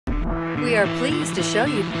We are pleased to show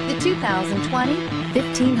you the 2020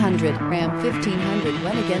 1500. Ram 1500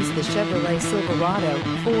 went against the Chevrolet Silverado,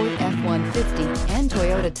 Ford F-150, and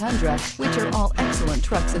Toyota Tundra, which are all excellent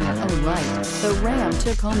trucks in their own right. The Ram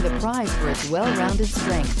took home the prize for its well-rounded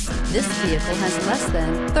strengths. This vehicle has less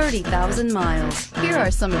than 30,000 miles. Here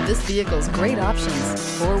are some of this vehicle's great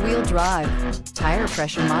options: four-wheel drive, tire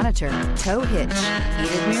pressure monitor, tow hitch,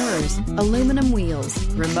 heated mirrors, aluminum wheels,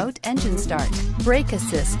 remote engine start, brake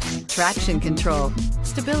assist, traction control,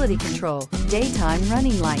 stability control, daytime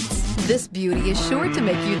running lights. This beauty is sure to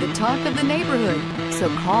make you the talk of the neighborhood. So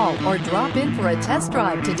call or drop in for a test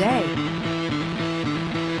drive today.